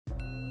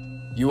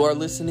You are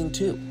listening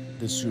to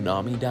the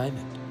Tsunami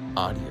Diamond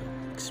audio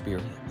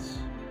experience.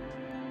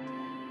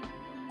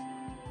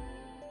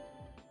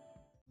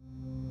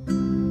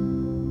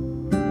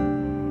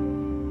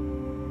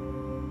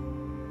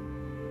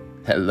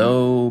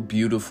 Hello,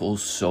 beautiful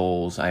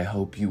souls. I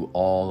hope you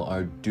all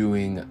are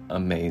doing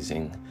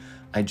amazing.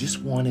 I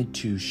just wanted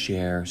to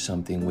share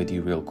something with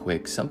you real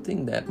quick,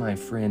 something that my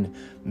friend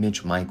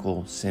Mitch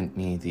Michael sent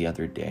me the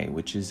other day,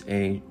 which is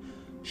a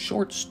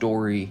short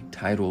story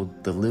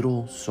titled The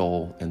Little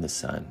Soul in the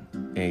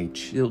Sun, a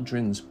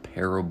children's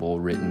parable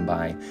written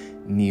by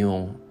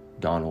Neil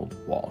Donald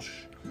Walsh.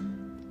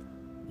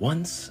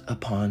 Once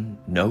upon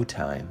no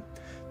time,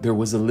 there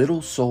was a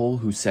little soul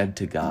who said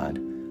to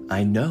God,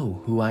 "I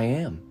know who I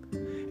am."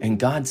 And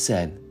God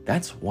said,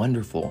 "That's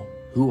wonderful.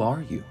 Who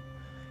are you?"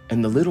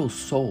 And the little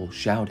soul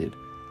shouted,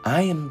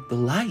 "I am the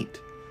light."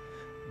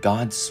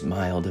 God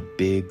smiled a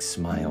big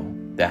smile.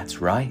 "That's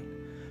right,"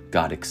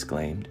 God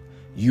exclaimed.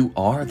 "You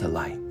are the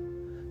light."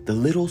 The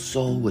little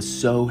soul was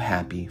so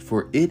happy,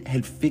 for it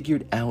had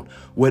figured out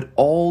what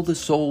all the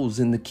souls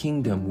in the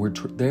kingdom were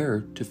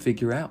there to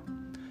figure out.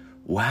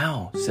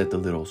 "Wow," said the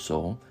little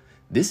soul,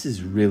 "this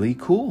is really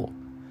cool."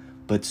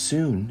 But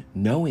soon,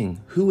 knowing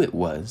who it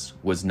was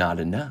not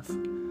enough.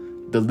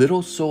 The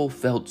little soul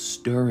felt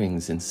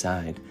stirrings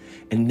inside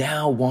and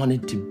now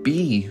wanted to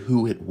be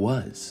who it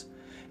was.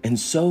 And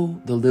so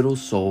the little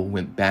soul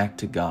went back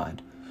to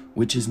God,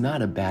 which is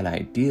not a bad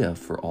idea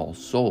for all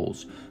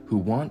souls who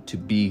want to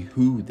be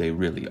who they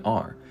really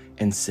are,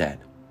 and said,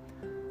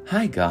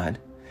 "Hi, God.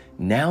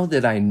 Now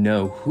that I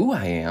know who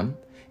I am,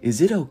 is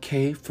it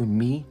okay for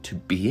me to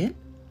be it?"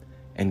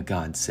 And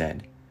God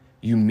said,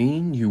 "You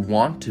mean you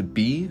want to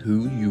be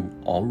who you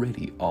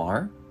already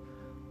are?"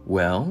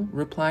 "Well,"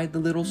 replied the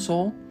little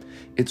soul,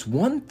 "it's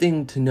one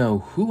thing to know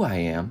who I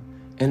am,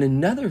 and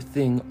another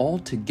thing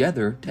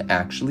altogether to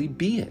actually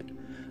be it.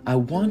 I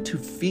want to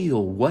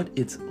feel what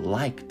it's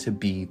like to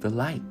be the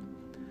light."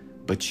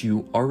 "But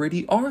you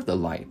already are the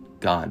light,"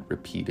 God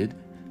repeated,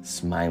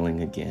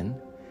 smiling again.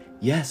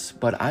 "Yes,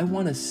 but I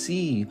want to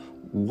see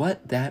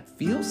what that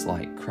feels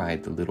like,"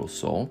 cried the little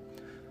soul.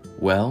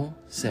 "Well,"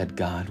 said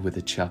God with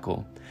a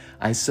chuckle,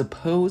 "I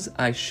suppose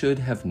I should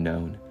have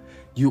known.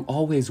 You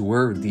always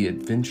were the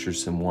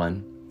adventuresome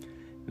one."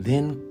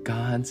 Then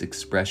God's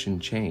expression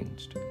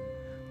changed.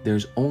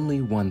 "There's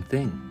only one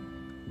thing."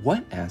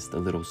 "What?" asked the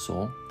little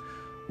soul.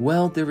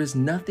 "Well, there is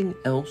nothing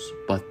else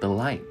but the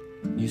light.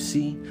 You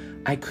see,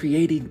 I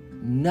created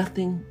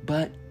nothing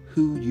but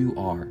who you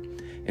are.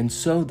 And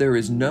so there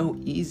is no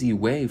easy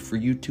way for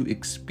you to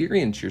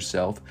experience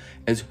yourself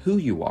as who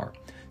you are,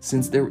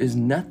 since there is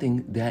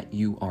nothing that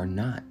you are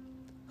not."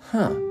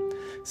 "Huh,"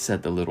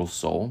 said the little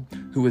soul,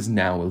 who was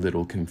now a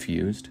little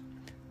confused.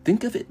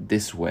 "Think of it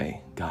this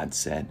way," God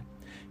said.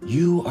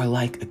 "You are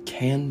like a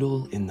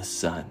candle in the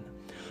sun.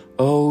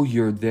 Oh,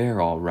 you're there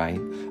all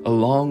right,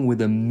 along with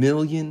a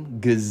million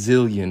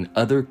gazillion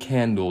other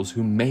candles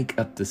who make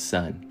up the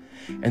sun.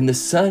 And the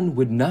sun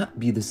would not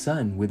be the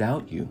sun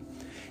without you.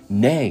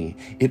 Nay,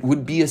 it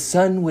would be a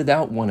sun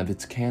without one of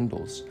its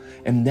candles,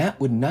 and that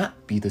would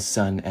not be the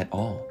sun at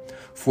all,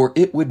 for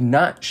it would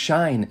not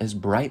shine as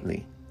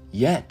brightly.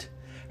 Yet,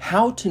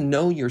 how to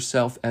know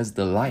yourself as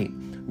the light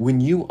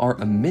when you are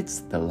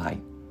amidst the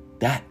light?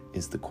 That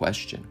is the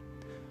question."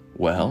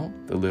 "Well,"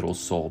 the little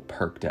soul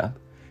perked up,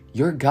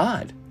 "you're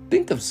God.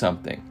 Think of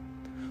something."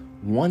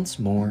 Once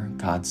more,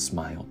 God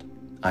smiled.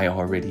 "I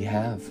already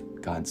have,"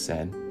 God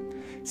said.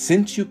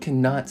 "Since you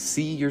cannot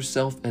see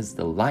yourself as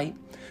the light,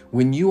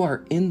 when you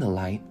are in the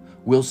light,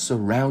 we'll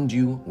surround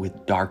you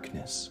with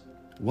darkness."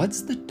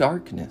 "What's the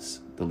darkness?"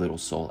 the little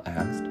soul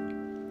asked.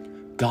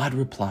 God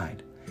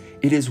replied,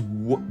 "It is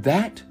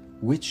that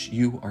which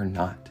you are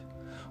not."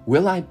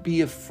 "Will I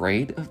be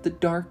afraid of the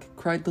dark?"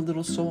 cried the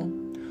little soul.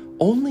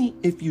 "Only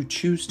if you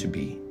choose to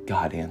be,"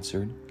 God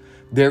answered.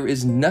 "There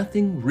is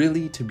nothing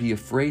really to be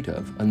afraid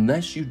of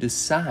unless you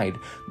decide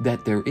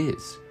that there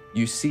is.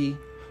 You see,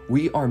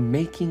 we are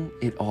making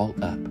it all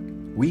up.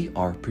 We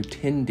are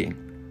pretending."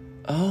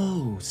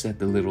 "Oh," said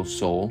the little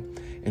soul,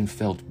 and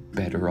felt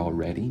better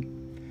already.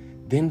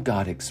 Then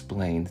God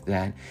explained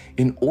that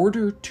in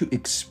order to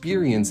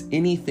experience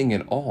anything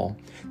at all,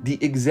 the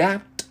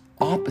exact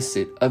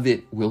opposite of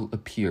it will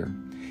appear.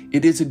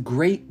 "It is a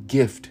great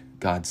gift,"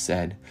 God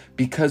said,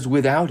 "because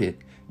without it,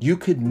 you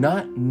could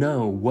not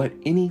know what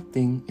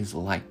anything is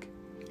like.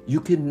 You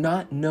could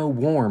not know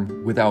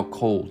warm without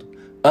cold,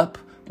 up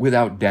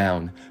without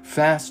down,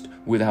 fast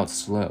without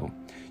slow.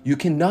 You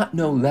cannot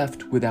know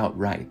left without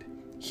right,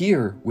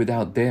 here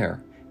without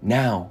there,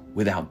 now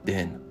without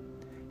then."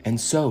 And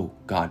so,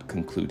 God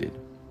concluded,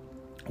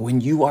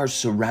 when you are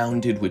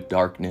surrounded with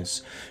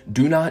darkness,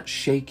 do not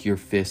shake your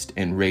fist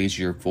and raise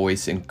your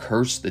voice and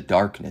curse the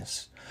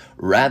darkness.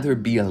 Rather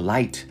be a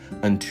light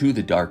unto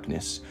the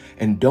darkness,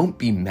 and don't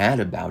be mad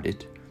about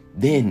it.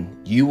 Then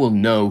you will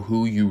know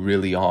who you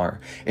really are,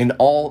 and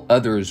all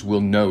others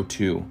will know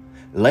too.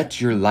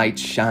 Let your light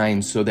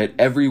shine so that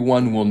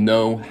everyone will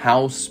know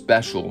how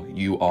special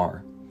you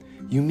are.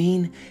 You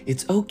mean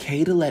it's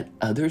okay to let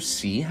others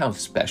see how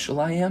special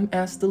I am?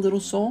 Asked the little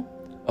soul.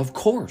 Of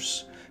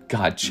course,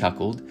 God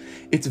chuckled.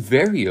 It's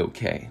very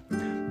okay.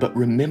 But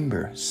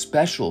remember,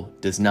 special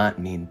does not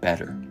mean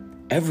better.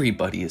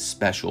 Everybody is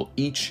special,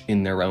 each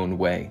in their own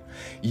way.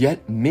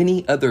 Yet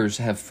many others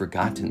have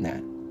forgotten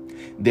that.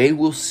 They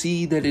will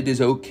see that it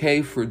is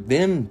okay for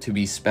them to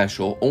be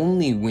special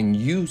only when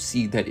you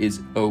see that it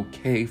is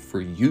okay for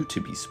you to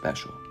be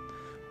special.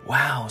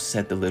 Wow,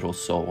 said the little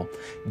soul,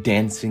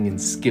 dancing and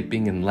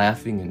skipping and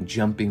laughing and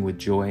jumping with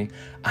joy.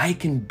 I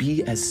can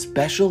be as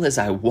special as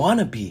I want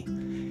to be.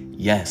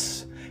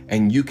 Yes,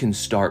 and you can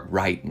start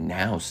right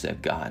now,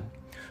 said God,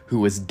 who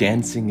was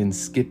dancing and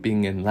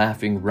skipping and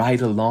laughing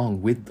right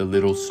along with the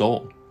little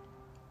soul.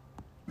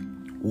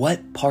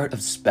 What part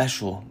of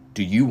special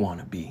do you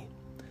want to be?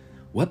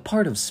 What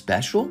part of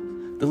special?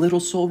 The little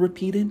soul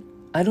repeated.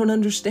 I don't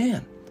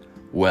understand.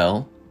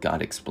 Well,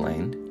 God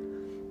explained,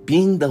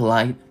 being the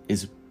light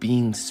is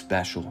being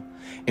special,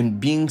 and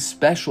being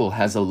special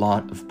has a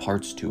lot of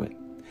parts to it.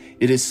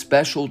 It is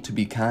special to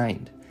be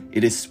kind.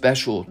 It is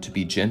special to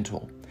be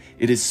gentle.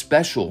 It is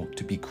special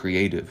to be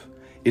creative.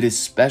 It is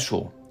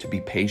special to be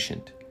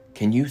patient.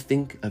 Can you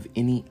think of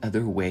any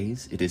other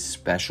ways it is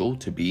special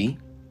to be?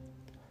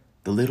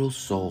 The little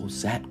soul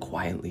sat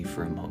quietly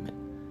for a moment.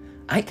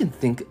 I can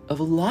think of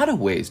a lot of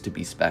ways to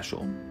be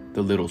special,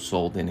 the little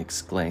soul then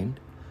exclaimed.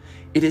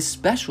 It is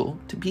special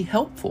to be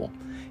helpful.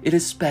 It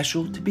is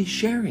special to be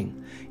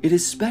sharing. It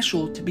is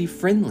special to be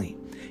friendly.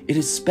 It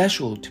is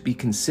special to be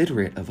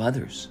considerate of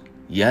others.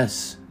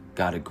 Yes,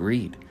 God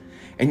agreed.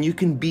 And you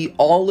can be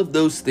all of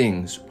those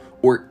things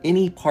or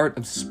any part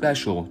of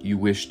special you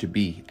wish to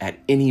be at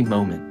any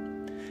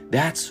moment.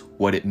 That's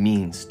what it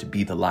means to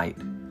be the light.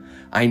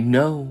 I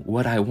know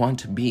what I want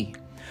to be.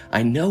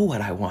 I know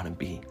what I want to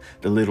be,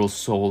 the little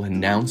soul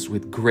announced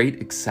with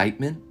great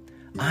excitement.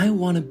 I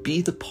want to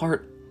be the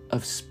part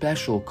of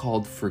special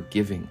called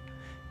forgiving.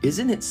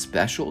 Isn't it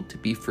special to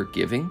be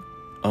forgiving?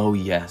 Oh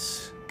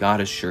yes,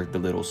 God assured the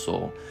little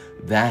soul.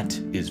 That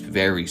is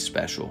very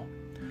special.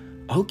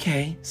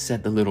 Okay,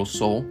 said the little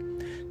soul.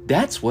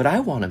 That's what I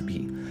want to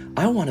be.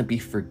 I want to be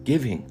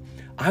forgiving.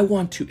 I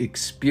want to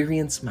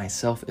experience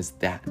myself as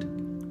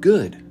that.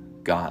 Good,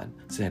 God,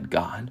 said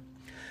God.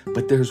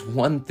 But there's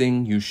one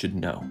thing you should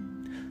know.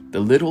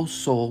 The little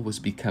soul was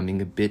becoming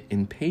a bit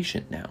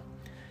impatient now.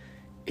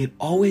 It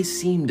always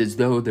seemed as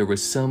though there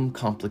was some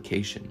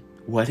complication.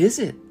 What is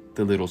it?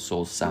 The little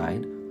soul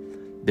sighed.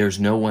 There's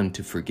no one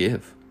to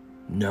forgive.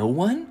 No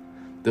one?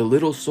 The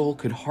little soul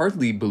could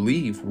hardly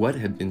believe what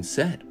had been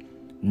said.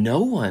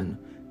 No one,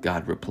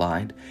 God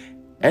replied.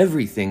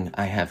 Everything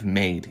I have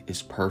made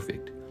is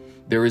perfect.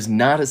 There is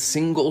not a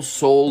single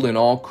soul in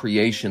all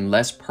creation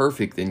less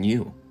perfect than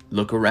you.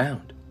 Look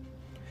around.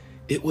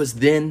 It was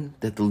then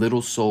that the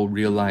little soul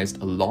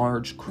realized a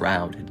large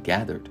crowd had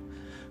gathered.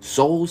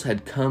 Souls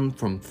had come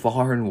from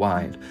far and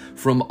wide,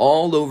 from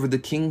all over the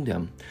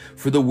kingdom,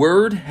 for the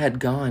word had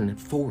gone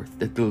forth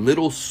that the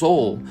little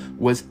soul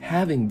was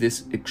having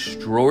this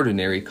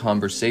extraordinary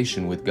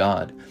conversation with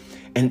God,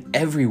 and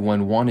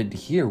everyone wanted to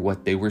hear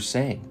what they were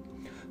saying.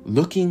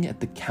 Looking at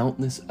the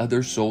countless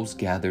other souls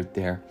gathered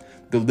there,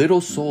 the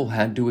little soul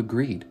had to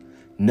agree.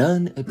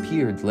 None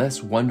appeared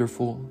less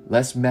wonderful,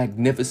 less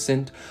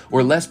magnificent,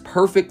 or less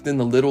perfect than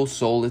the little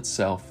soul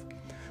itself.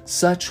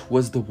 Such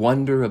was the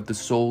wonder of the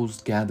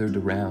souls gathered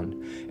around,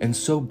 and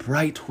so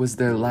bright was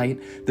their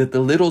light that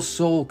the little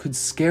soul could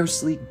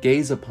scarcely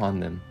gaze upon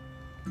them.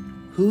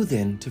 Who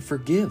then to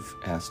forgive?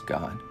 Asked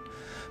God.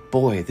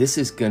 Boy, this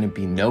is going to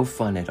be no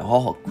fun at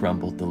all,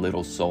 grumbled the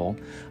little soul.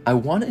 I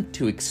wanted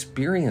to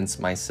experience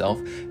myself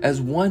as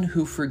one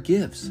who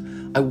forgives.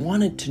 I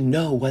wanted to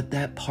know what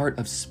that part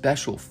of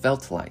special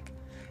felt like.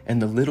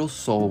 And the little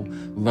soul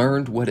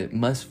learned what it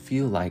must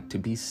feel like to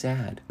be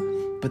sad.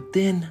 But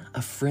then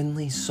a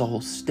friendly soul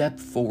stepped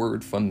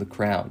forward from the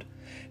crowd.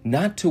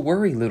 Not to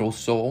worry, little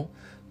soul,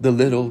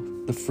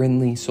 the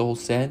friendly soul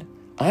said.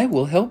 I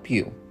will help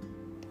you.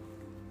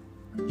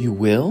 You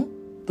will?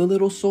 The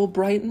little soul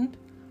brightened.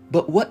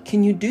 But what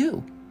can you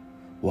do?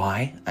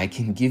 Why, I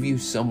can give you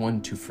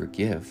someone to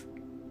forgive.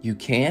 You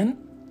can?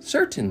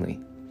 Certainly,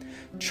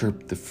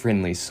 chirped the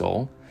friendly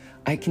soul.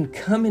 I can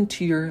come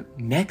into your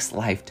next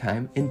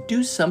lifetime and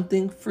do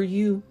something for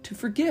you to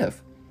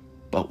forgive.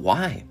 But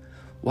why?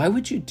 Why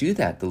would you do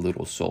that? The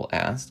little soul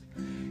asked.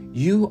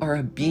 You are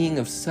a being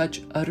of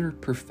such utter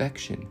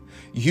perfection.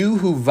 You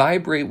who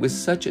vibrate with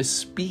such a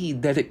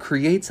speed that it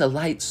creates a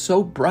light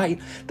so bright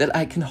that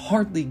I can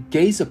hardly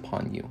gaze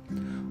upon you.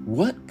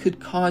 What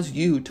could cause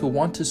you to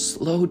want to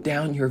slow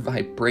down your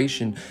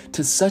vibration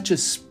to such a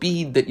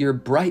speed that your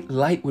bright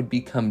light would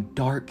become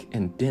dark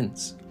and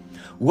dense?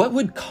 What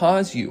would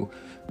cause you,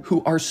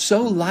 who are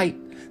so light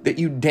that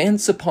you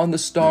dance upon the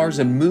stars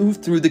and move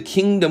through the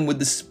kingdom with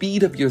the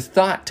speed of your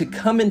thought, to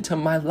come into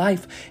my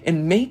life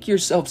and make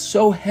yourself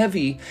so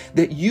heavy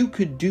that you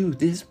could do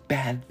this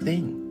bad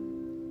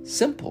thing?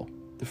 Simple,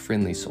 the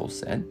friendly soul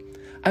said.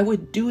 I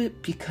would do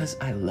it because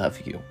I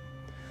love you.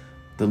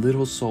 The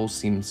little soul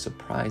seemed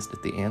surprised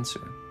at the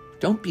answer.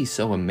 "Don't be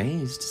so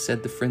amazed,"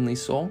 said the friendly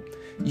soul.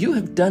 "You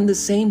have done the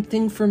same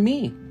thing for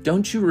me.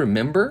 Don't you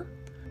remember?"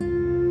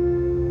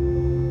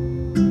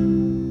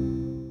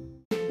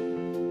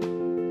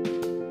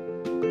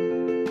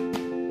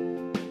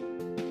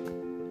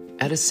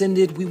 At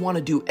Ascended, we want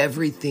to do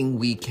everything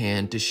we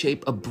can to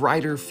shape a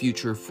brighter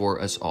future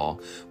for us all,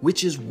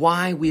 which is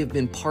why we have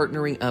been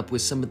partnering up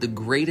with some of the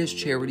greatest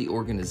charity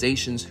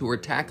organizations who are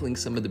tackling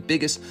some of the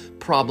biggest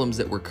problems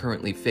that we're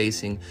currently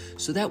facing,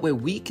 so that way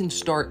we can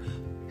start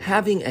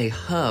having a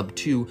hub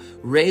to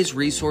raise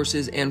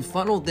resources and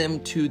funnel them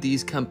to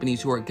these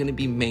companies who are going to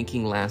be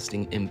making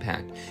lasting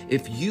impact.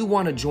 If you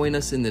want to join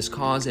us in this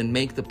cause and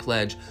make the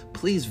pledge,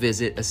 please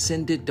visit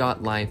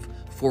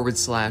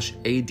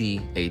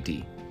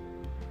ascended.life/ADAD.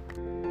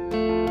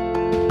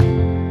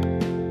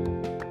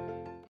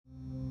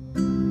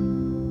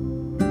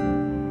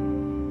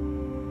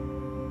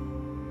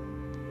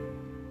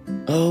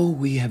 Oh,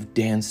 we have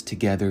danced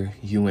together,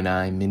 you and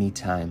I, many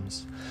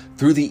times.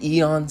 Through the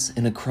eons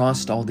and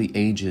across all the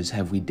ages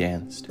have we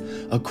danced.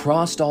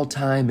 Across all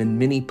time and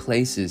many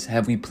places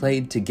have we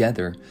played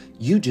together.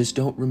 You just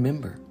don't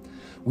remember.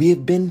 We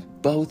have been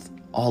both,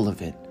 all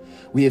of it.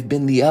 We have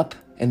been the up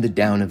and the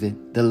down of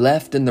it, the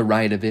left and the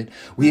right of it.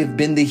 We have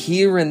been the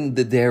here and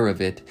the there of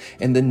it,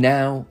 and the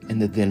now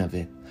and the then of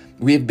it.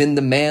 We have been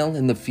the male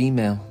and the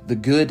female, the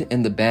good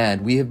and the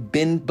bad. We have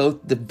been both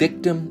the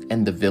victim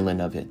and the villain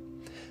of it.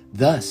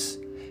 Thus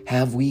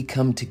have we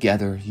come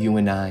together, you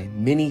and I,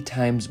 many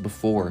times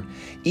before,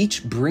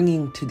 each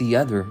bringing to the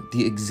other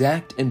the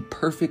exact and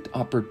perfect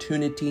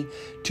opportunity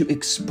to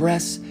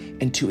express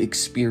and to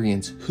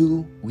experience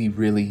who we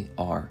really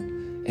are.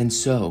 And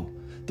so,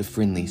 the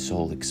friendly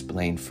soul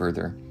explained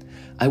further,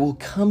 I will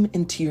come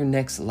into your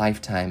next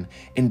lifetime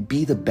and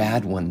be the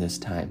bad one this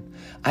time.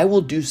 I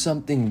will do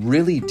something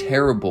really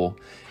terrible,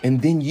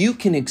 and then you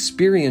can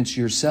experience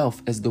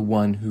yourself as the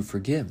one who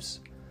forgives.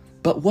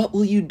 But what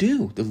will you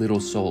do? The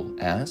little soul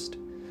asked,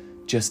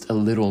 just a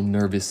little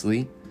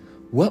nervously.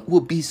 What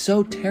will be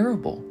so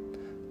terrible?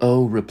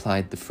 Oh,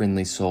 replied the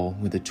friendly soul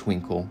with a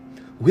twinkle,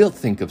 we'll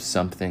think of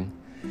something.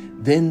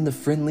 Then the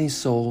friendly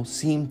soul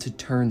seemed to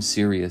turn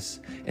serious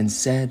and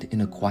said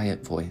in a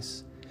quiet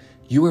voice,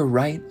 you are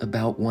right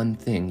about one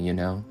thing, you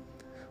know.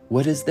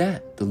 What is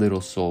that? The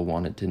little soul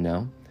wanted to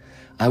know.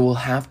 I will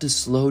have to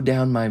slow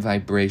down my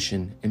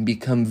vibration and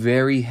become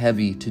very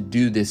heavy to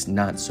do this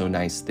not so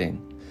nice thing.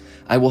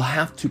 I will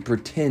have to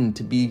pretend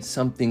to be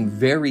something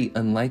very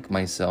unlike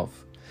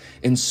myself.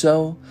 And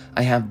so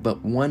I have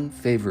but one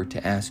favor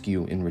to ask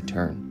you in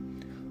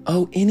return.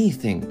 Oh,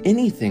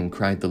 anything,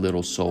 cried the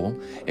little soul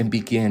and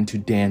began to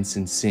dance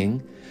and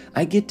sing.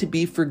 I get to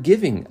be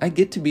forgiving.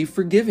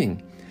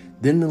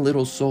 Then the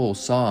little soul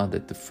saw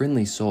that the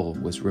friendly soul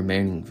was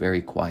remaining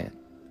very quiet.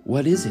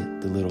 What is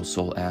it? The little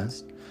soul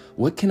asked.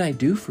 What can I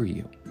do for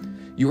you?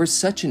 You are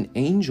such an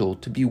angel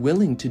to be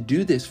willing to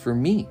do this for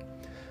me.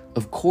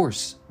 Of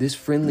course, this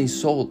friendly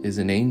soul is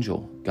an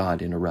angel,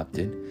 God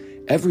interrupted.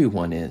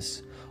 Everyone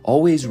is.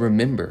 Always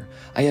remember,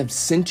 I have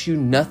sent you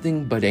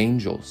nothing but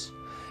angels.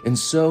 And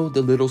so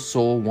the little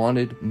soul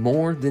wanted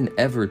more than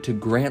ever to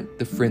grant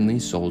the friendly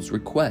soul's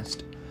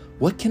request.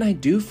 What can I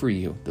do for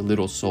you? The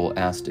little soul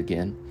asked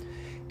again.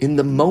 In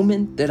the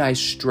moment that I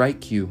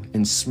strike you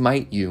and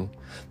smite you,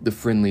 the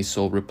friendly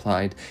soul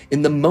replied,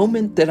 in the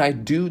moment that I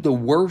do the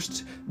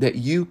worst that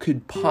you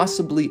could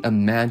possibly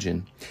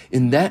imagine,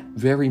 in that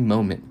very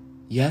moment,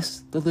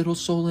 yes, the little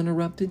soul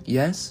interrupted,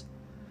 yes?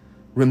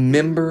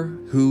 Remember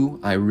who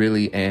I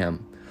really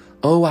am.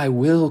 Oh, I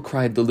will,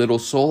 cried the little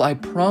soul. I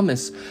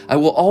promise. I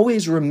will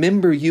always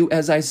remember you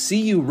as I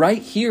see you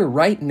right here,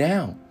 right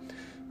now.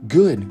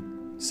 Good,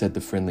 said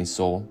the friendly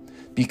soul,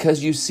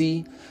 because you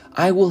see,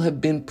 I will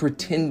have been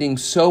pretending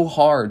so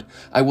hard,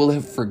 I will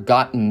have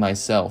forgotten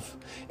myself.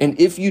 And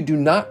if you do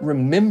not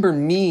remember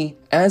me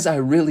as I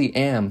really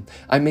am,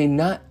 I may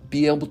not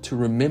be able to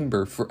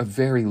remember for a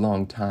very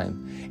long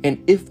time.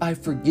 And if I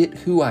forget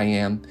who I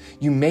am,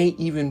 you may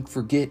even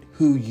forget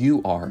who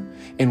you are,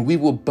 and we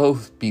will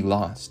both be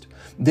lost.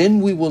 Then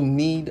we will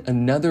need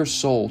another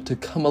soul to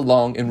come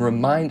along and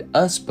remind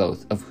us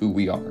both of who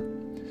we are.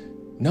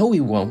 No, we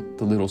won't,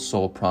 the little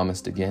soul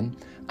promised again.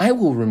 I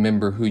will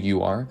remember who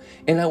you are,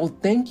 and I will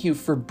thank you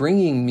for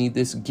bringing me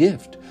this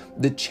gift,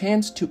 the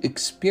chance to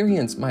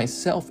experience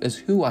myself as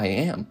who I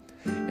am.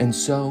 And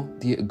so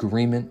the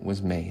agreement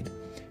was made,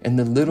 and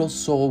the little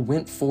soul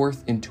went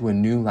forth into a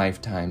new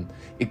lifetime,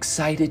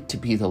 excited to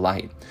be the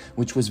light,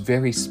 which was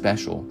very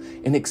special,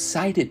 and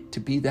excited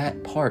to be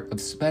that part of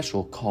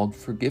special called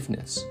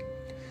forgiveness.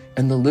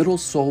 And the little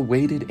soul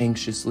waited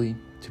anxiously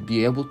to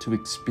be able to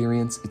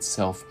experience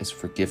itself as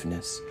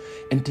forgiveness,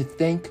 and to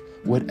thank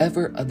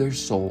whatever other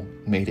soul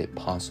made it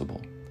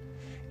possible.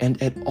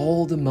 And at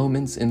all the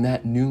moments in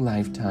that new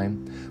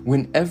lifetime,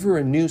 whenever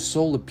a new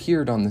soul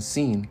appeared on the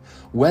scene,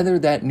 whether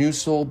that new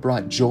soul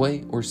brought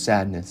joy or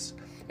sadness,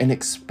 and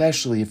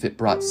especially if it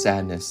brought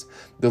sadness,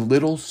 the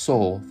little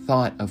soul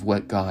thought of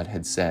what God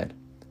had said.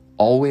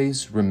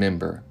 Always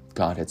remember,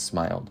 God had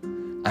smiled,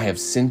 I have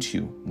sent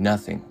you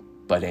nothing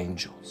but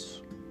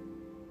angels.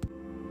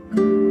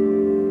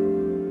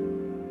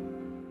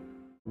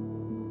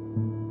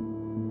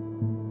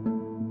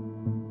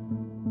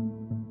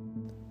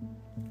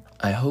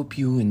 I hope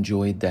you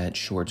enjoyed that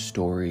short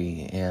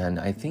story, and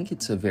I think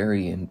it's a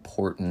very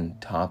important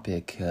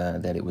topic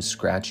that it was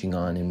scratching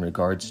on in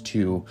regards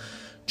to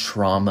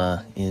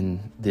trauma in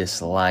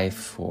this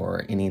life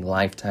or any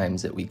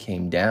lifetimes that we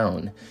came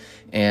down.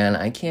 And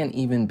I can't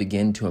even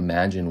begin to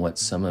imagine what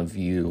some of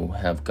you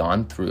have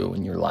gone through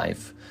in your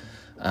life.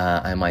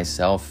 I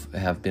myself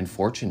have been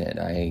fortunate.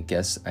 I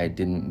guess I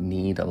didn't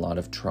need a lot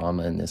of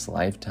trauma in this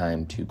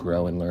lifetime to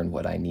grow and learn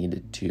what I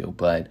needed to,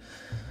 but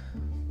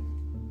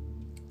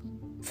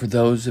for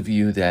those of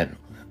you that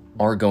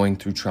are going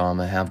through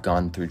trauma, have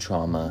gone through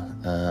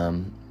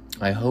trauma,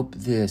 I hope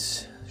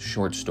this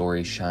short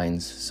story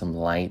shines some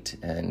light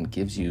and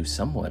gives you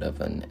somewhat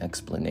of an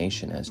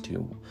explanation as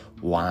to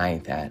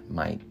why that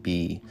might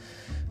be.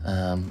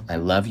 I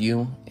love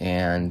you,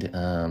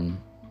 and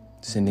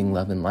sending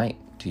love and light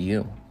to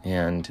you,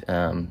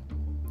 and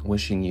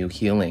wishing you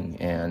healing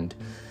and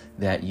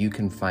that you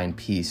can find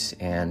peace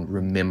and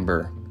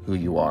remember who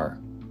you are.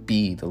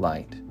 Be the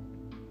light.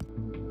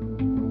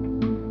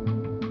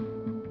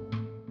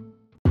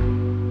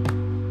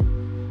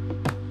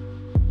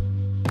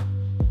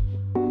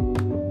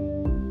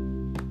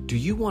 Do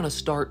you want to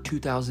start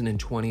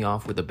 2020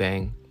 off with a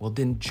bang? Well,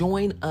 then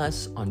join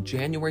us on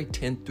January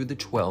 10th through the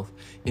 12th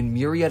in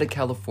Murrieta,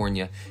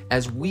 California,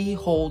 as we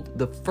hold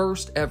the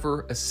first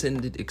ever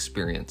Ascended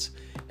Experience,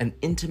 an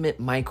intimate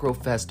micro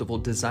festival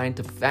designed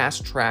to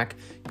fast track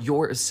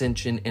your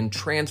ascension and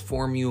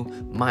transform you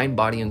mind,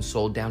 body, and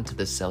soul down to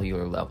the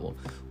cellular level.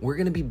 We're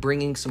going to be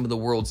bringing some of the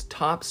world's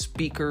top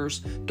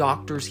speakers,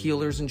 doctors,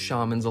 healers, and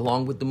shamans,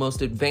 along with the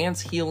most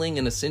advanced healing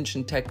and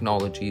ascension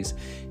technologies,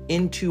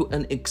 into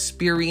an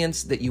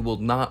experience that you will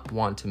not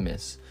want to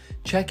miss.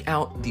 Check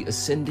out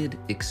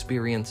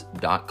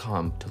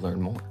theascendedexperience.com to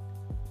learn more.